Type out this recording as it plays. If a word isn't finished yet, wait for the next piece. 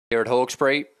Here at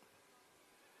Hawkesbury.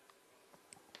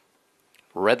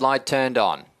 Red light turned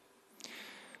on.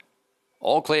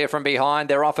 All clear from behind.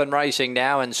 They're off and racing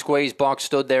now, and Squeeze Box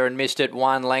stood there and missed it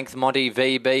 1 length. Monty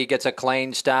VB gets a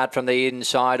clean start from the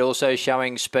inside, also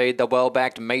showing speed. The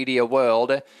well-backed Media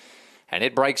World, and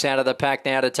it breaks out of the pack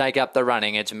now to take up the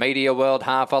running. It's Media World,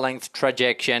 half a length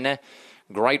Trajection.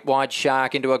 Great White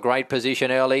Shark into a great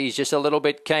position early. He's just a little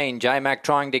bit keen. J-Mac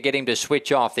trying to get him to switch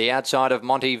off. The outside of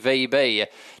Monty VB.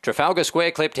 Trafalgar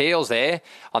Square clipped heels there.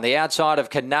 On the outside of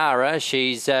Kanara,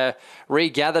 she's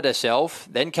regathered herself.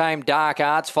 Then came Dark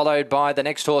Arts, followed by the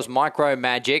next horse, Micro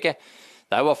Magic.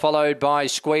 They were followed by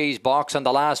Squeeze Box, and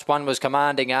the last one was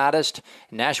Commanding Artist.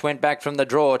 Nash went back from the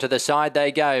draw. To the side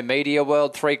they go. Media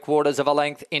World, 3/4 of a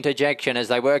length Interjection as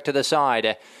they work to the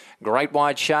side. Great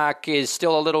White Shark is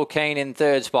still a little keen in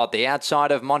third spot. The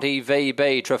outside of Monty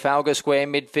VB. Trafalgar Square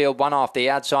midfield, one off. The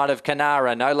outside of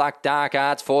Kanara. No luck, Dark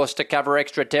Arts forced to cover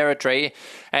extra territory.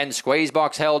 And Squeeze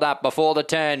Box held up before the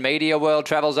turn. Media World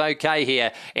travels okay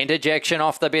here. Interjection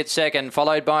off the bit second,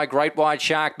 followed by Great White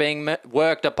Shark being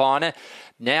worked upon.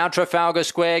 Now Trafalgar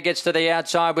Square gets to the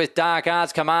outside with Dark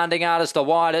Arts, Commanding Artist the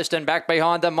widest, and back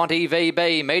behind them Monty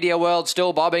VB. Media World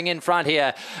still bobbing in front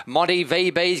here. Monty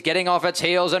VB's getting off its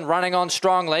heels and running on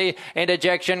strongly.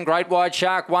 Interjection, Great White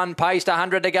Shark, one paced,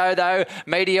 100 to go though.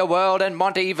 Media World and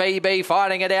Monty VB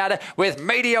fighting it out with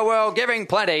Media World giving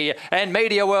plenty, and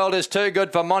Media World is too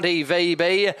good for Monty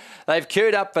VB. They've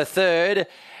queued up for third.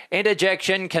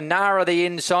 Interjection, Kanara the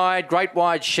inside, Great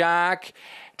White Shark,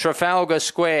 Trafalgar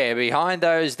Square. Behind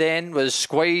those then was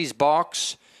Squeeze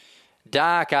Box,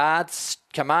 Dark Arts,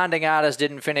 Commanding Artist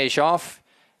didn't finish off,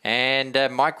 and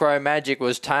Micro Magic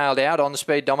was tailed out. On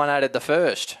Speed dominated the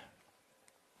first.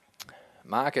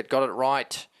 Market got it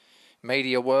right.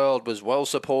 Media World was well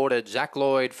supported. Zach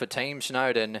Lloyd for Team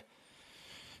Snowden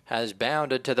has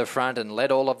bounded to the front and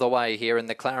led all of the way here in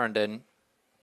the Clarendon.